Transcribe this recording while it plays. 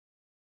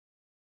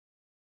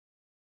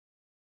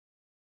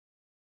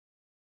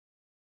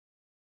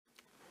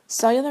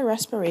Cellular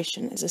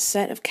respiration is a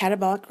set of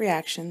catabolic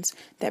reactions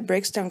that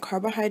breaks down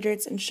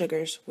carbohydrates and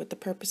sugars with the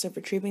purpose of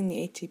retrieving the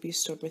ATP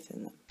stored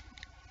within them.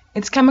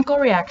 Its chemical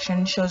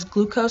reaction shows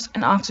glucose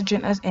and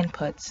oxygen as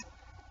inputs,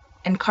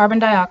 and carbon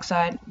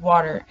dioxide,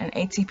 water, and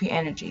ATP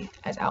energy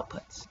as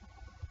outputs.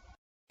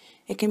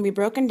 It can be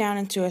broken down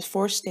into a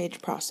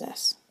 4-stage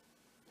process.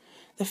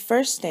 The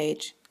first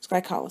stage is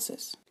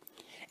glycolysis.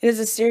 It is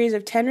a series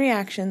of 10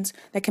 reactions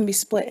that can be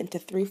split into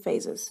 3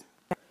 phases.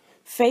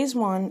 Phase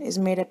 1 is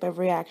made up of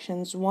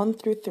reactions 1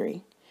 through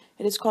 3.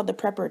 It is called the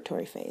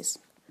preparatory phase.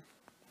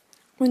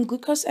 When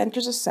glucose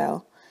enters a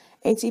cell,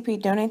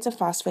 ATP donates a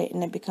phosphate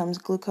and it becomes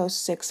glucose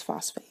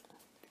 6-phosphate.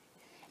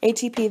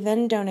 ATP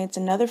then donates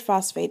another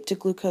phosphate to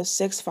glucose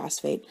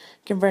 6-phosphate,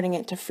 converting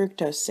it to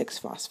fructose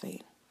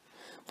 6-phosphate.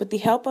 With the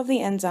help of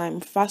the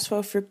enzyme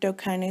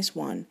phosphofructokinase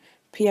 1,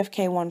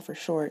 PFK1 for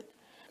short,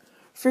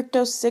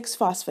 fructose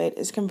 6-phosphate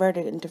is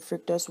converted into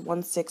fructose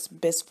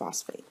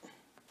 1,6-bisphosphate.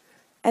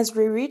 As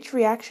we reach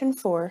reaction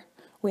 4,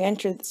 we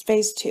enter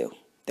phase 2,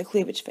 the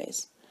cleavage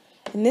phase.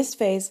 In this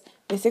phase,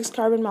 the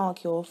 6-carbon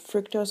molecule,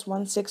 fructose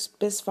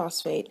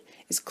 1,6-bisphosphate,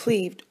 is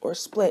cleaved or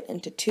split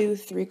into 2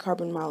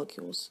 3-carbon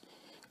molecules,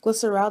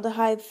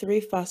 glyceraldehyde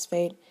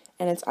 3-phosphate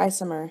and its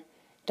isomer,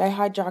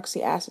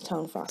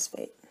 dihydroxyacetone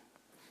phosphate.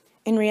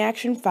 In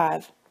reaction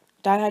 5,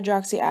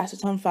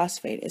 dihydroxyacetone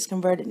phosphate is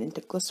converted into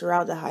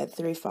glyceraldehyde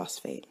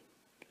 3-phosphate.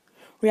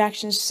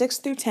 Reactions 6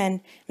 through 10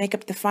 make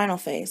up the final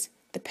phase,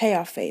 the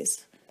payoff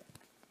phase.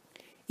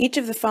 Each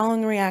of the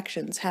following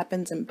reactions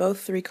happens in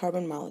both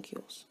 3-carbon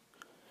molecules.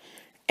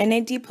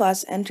 NAD+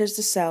 enters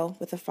the cell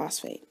with a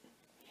phosphate.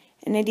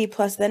 NAD+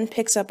 then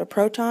picks up a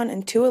proton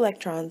and 2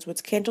 electrons,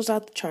 which cancels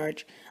out the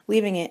charge,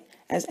 leaving it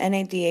as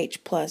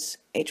NADH plus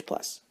H+.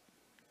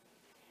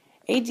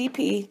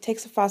 ADP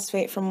takes a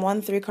phosphate from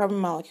one 3-carbon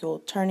molecule,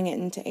 turning it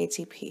into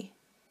ATP.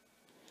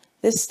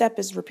 This step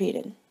is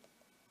repeated.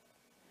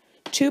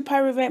 2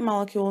 pyruvate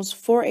molecules,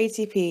 4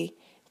 ATP,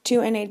 2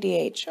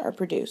 NADH are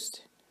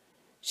produced.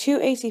 2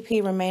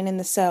 ATP remain in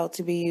the cell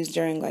to be used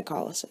during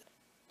glycolysis.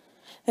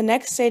 The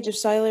next stage of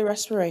cellular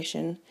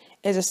respiration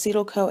is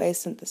acetyl-CoA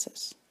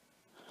synthesis.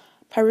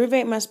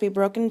 Pyruvate must be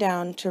broken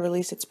down to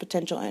release its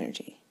potential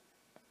energy.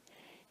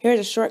 Here is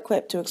a short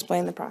clip to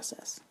explain the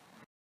process.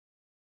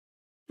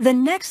 The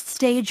next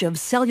stage of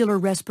cellular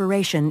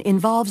respiration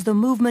involves the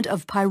movement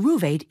of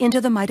pyruvate into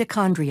the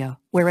mitochondria,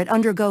 where it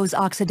undergoes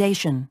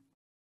oxidation.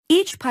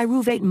 Each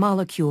pyruvate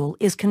molecule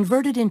is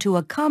converted into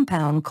a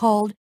compound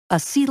called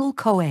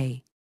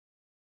acetyl-CoA.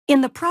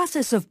 In the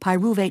process of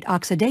pyruvate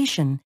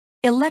oxidation,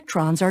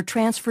 electrons are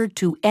transferred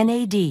to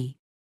NAD,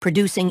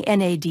 producing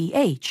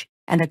NADH,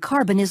 and a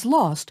carbon is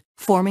lost,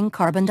 forming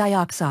carbon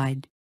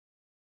dioxide.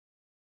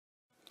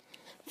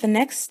 The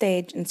next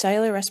stage in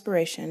cellular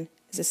respiration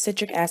is the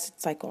citric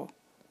acid cycle,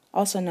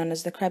 also known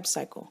as the Krebs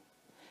cycle.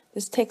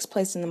 This takes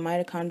place in the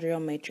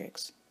mitochondrial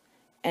matrix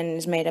and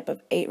is made up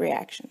of 8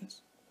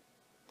 reactions.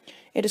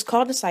 It is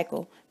called a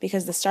cycle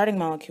because the starting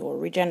molecule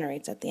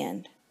regenerates at the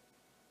end.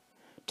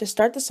 To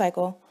start the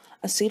cycle,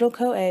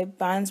 acetyl-CoA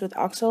binds with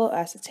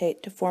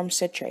oxaloacetate to form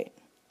citrate.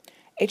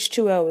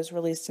 H2O is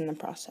released in the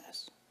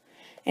process.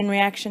 In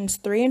reactions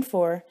 3 and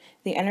 4,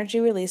 the energy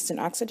released in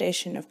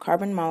oxidation of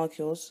carbon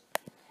molecules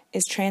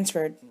is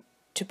transferred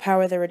to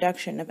power the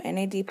reduction of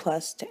NAD+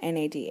 to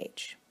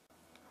NADH.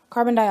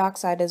 Carbon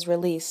dioxide is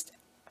released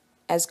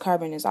as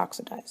carbon is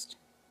oxidized.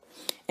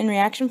 In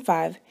reaction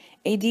 5,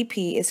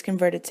 ADP is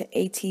converted to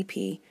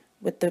ATP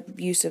with the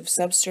use of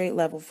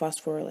substrate-level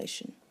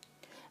phosphorylation.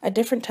 A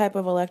different type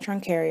of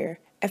electron carrier,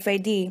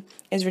 FAD,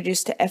 is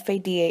reduced to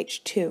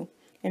FADH2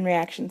 in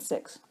reaction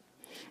 6.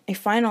 A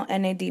final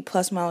NAD+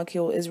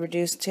 molecule is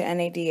reduced to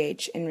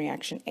NADH in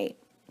reaction 8.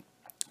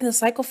 The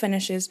cycle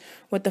finishes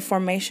with the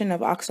formation of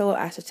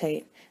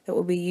oxaloacetate that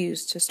will be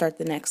used to start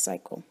the next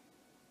cycle.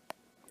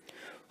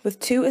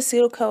 With 2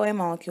 acetyl-CoA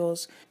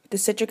molecules, the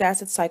citric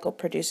acid cycle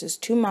produces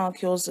 2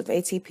 molecules of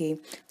ATP,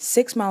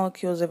 6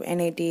 molecules of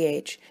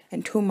NADH,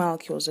 and 2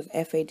 molecules of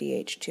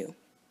FADH2.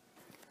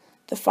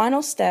 The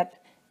final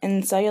step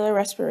in cellular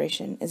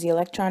respiration is the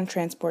electron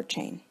transport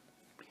chain.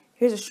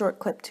 Here's a short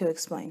clip to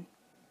explain.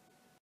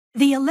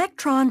 The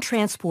electron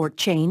transport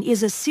chain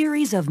is a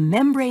series of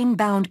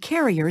membrane-bound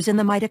carriers in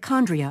the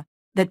mitochondria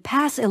that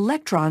pass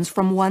electrons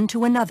from one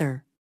to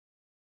another.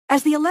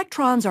 As the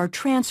electrons are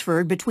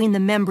transferred between the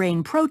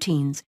membrane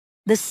proteins,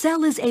 the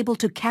cell is able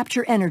to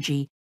capture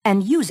energy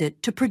and use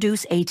it to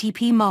produce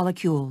ATP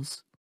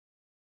molecules.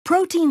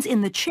 Proteins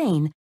in the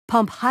chain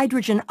pump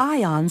hydrogen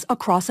ions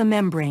across a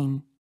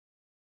membrane.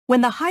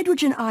 When the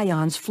hydrogen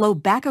ions flow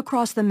back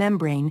across the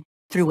membrane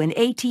through an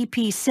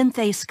ATP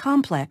synthase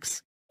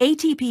complex,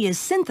 ATP is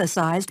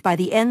synthesized by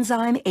the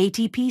enzyme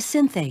ATP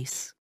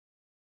synthase.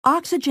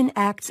 Oxygen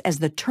acts as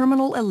the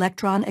terminal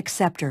electron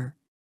acceptor.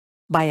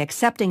 By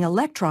accepting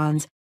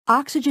electrons,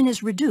 oxygen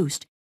is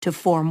reduced to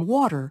form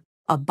water,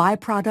 a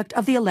byproduct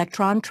of the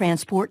electron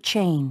transport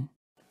chain.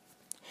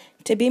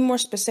 To be more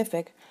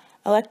specific,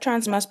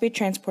 electrons must be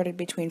transported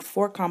between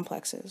 4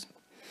 complexes.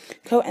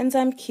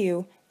 Coenzyme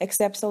Q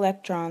accepts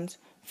electrons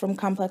from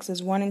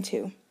complexes 1 and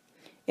 2.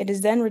 It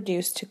is then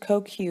reduced to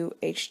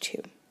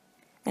CoQ-H2,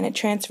 and it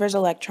transfers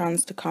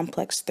electrons to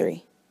complex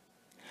 3.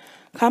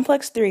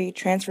 Complex 3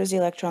 transfers the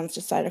electrons to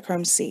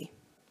cytochrome C.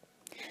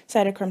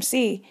 Cytochrome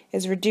C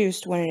is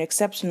reduced when it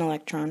accepts an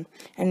electron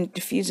and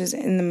diffuses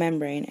in the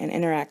membrane and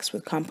interacts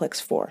with complex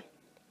 4.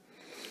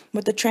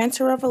 With the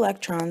transfer of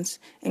electrons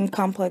in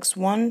complex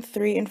 1,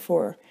 3, and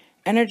 4,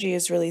 energy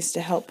is released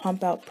to help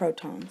pump out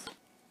protons.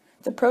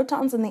 The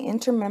protons in the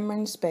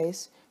intermembrane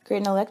space create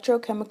an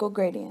electrochemical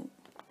gradient.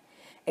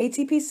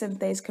 ATP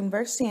synthase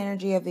converts the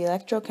energy of the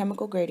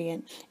electrochemical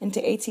gradient into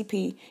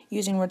ATP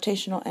using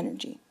rotational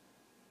energy.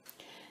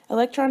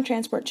 Electron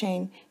transport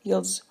chain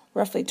yields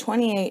roughly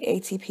 28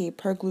 ATP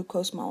per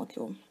glucose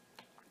molecule.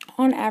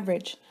 On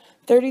average,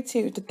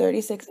 32 to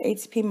 36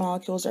 ATP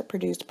molecules are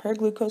produced per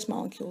glucose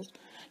molecule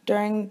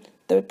during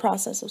the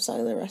process of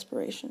cellular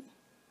respiration.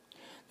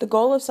 The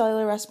goal of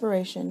cellular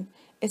respiration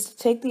is to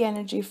take the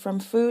energy from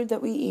food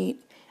that we eat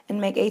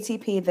and make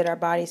ATP that our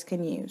bodies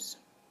can use.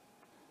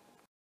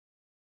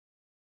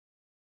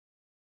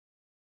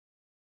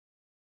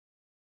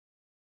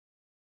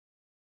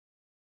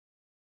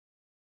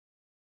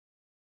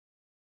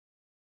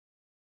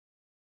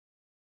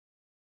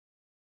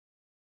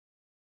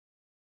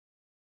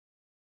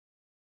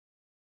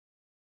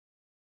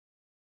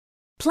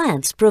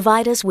 Plants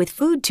provide us with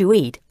food to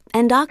eat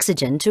and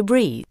oxygen to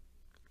breathe.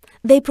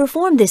 They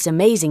perform this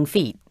amazing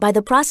feat by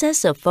the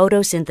process of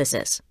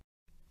photosynthesis.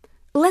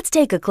 Let's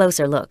take a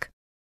closer look.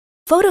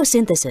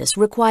 Photosynthesis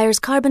requires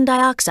carbon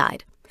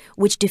dioxide,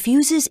 which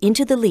diffuses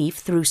into the leaf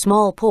through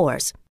small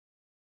pores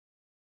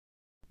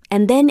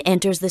and then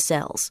enters the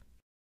cells.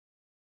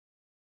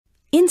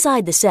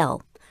 Inside the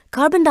cell,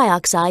 carbon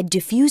dioxide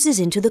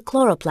diffuses into the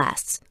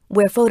chloroplasts,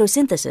 where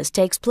photosynthesis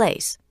takes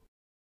place.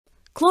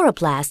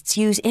 Chloroplasts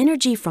use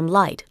energy from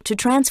light to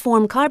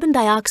transform carbon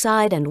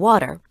dioxide and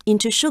water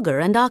into sugar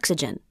and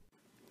oxygen.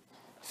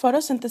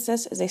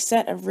 Photosynthesis is a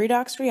set of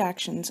redox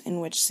reactions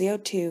in which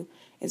CO2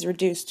 is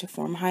reduced to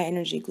form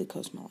high-energy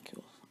glucose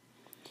molecules.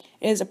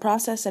 It is a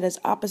process that is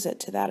opposite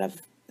to that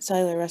of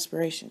cellular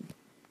respiration.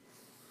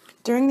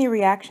 During the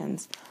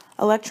reactions,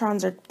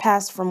 electrons are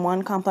passed from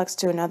one complex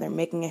to another,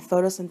 making a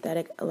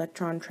photosynthetic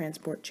electron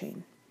transport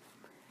chain.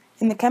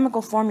 In the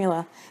chemical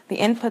formula, the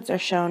inputs are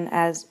shown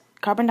as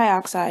carbon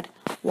dioxide,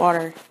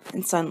 water,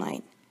 and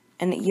sunlight,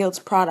 and it yields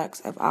products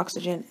of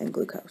oxygen and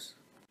glucose.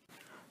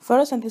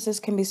 Photosynthesis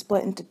can be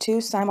split into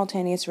two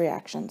simultaneous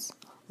reactions,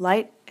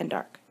 light and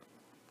dark.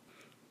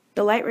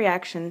 The light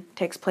reaction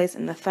takes place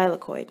in the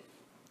thylakoid.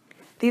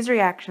 These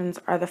reactions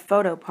are the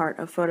photo part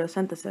of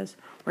photosynthesis,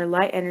 where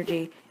light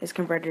energy is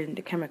converted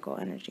into chemical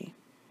energy.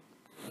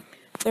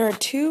 There are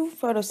two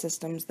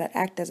photosystems that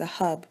act as a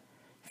hub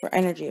for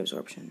energy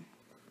absorption.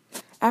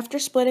 After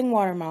splitting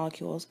water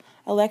molecules,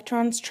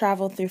 electrons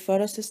travel through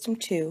photosystem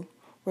 2,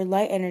 where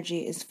light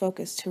energy is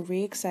focused to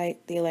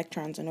re-excite the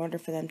electrons in order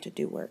for them to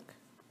do work.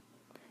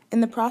 In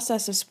the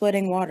process of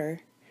splitting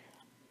water,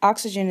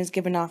 oxygen is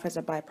given off as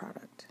a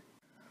byproduct.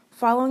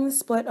 Following the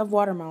split of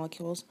water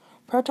molecules,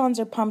 protons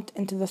are pumped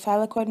into the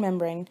thylakoid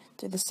membrane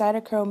through the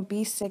cytochrome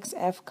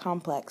B6F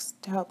complex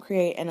to help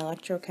create an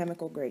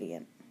electrochemical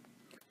gradient.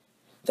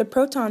 The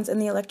protons in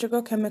the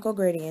electrochemical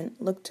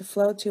gradient look to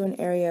flow to an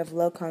area of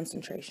low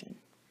concentration.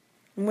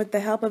 And with the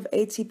help of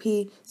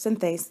ATP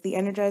synthase, the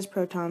energized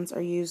protons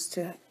are used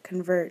to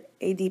convert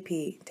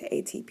ADP to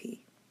ATP.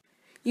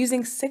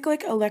 Using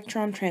cyclic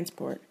electron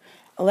transport,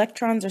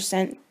 electrons are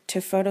sent to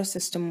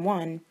photosystem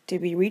 1 to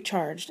be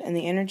recharged, and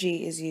the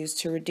energy is used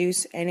to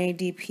reduce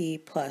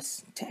NADP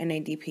plus to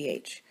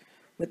NADPH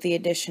with the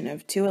addition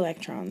of 2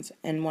 electrons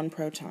and 1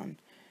 proton,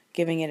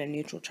 giving it a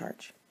neutral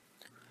charge.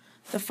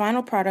 The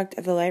final product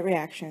of the light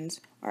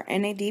reactions are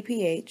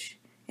NADPH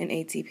and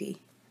ATP.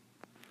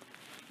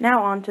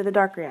 Now on to the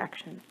dark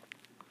reaction.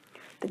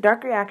 The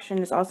dark reaction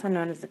is also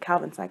known as the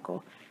Calvin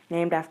cycle,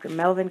 named after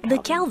Melvin Calvin.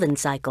 The Calvin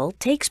cycle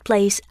takes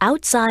place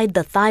outside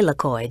the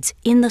thylakoids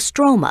in the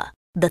stroma,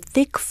 the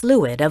thick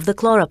fluid of the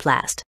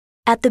chloroplast.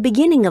 At the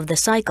beginning of the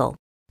cycle,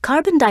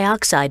 carbon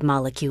dioxide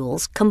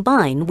molecules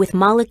combine with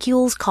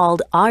molecules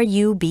called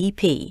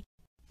RUBP.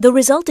 The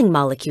resulting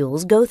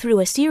molecules go through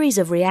a series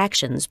of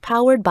reactions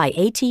powered by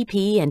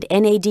ATP and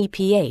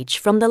NADPH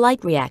from the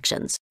light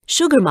reactions.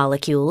 Sugar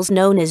molecules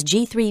known as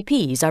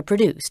G3Ps are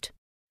produced.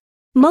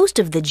 Most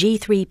of the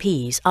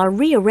G3Ps are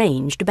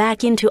rearranged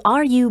back into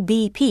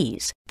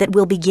RUBPs that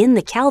will begin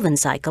the Calvin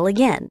cycle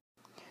again.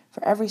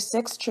 For every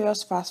 6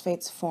 triose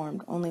phosphates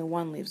formed, only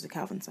 1 leaves the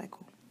Calvin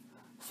cycle.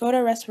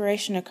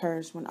 Photorespiration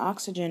occurs when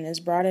oxygen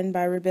is brought in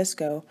by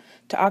rubisco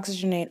to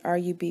oxygenate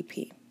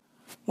RUBP.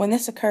 When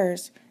this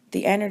occurs,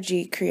 the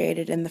energy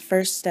created in the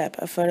first step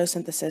of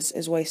photosynthesis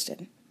is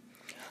wasted.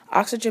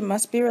 Oxygen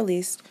must be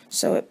released,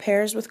 so it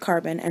pairs with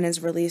carbon and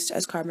is released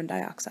as carbon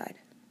dioxide.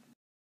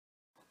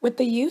 With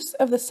the use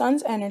of the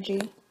sun's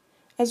energy,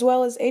 as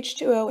well as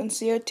H2O and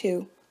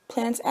CO2,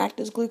 plants act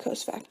as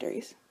glucose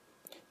factories.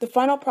 The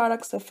final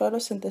products of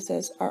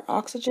photosynthesis are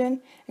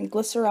oxygen and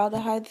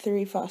glyceraldehyde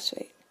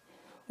 3-phosphate,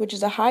 which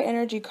is a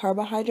high-energy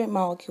carbohydrate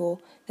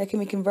molecule that can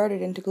be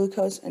converted into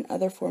glucose and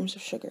other forms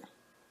of sugar.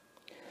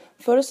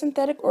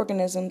 Photosynthetic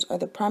organisms are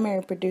the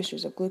primary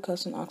producers of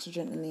glucose and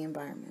oxygen in the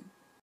environment.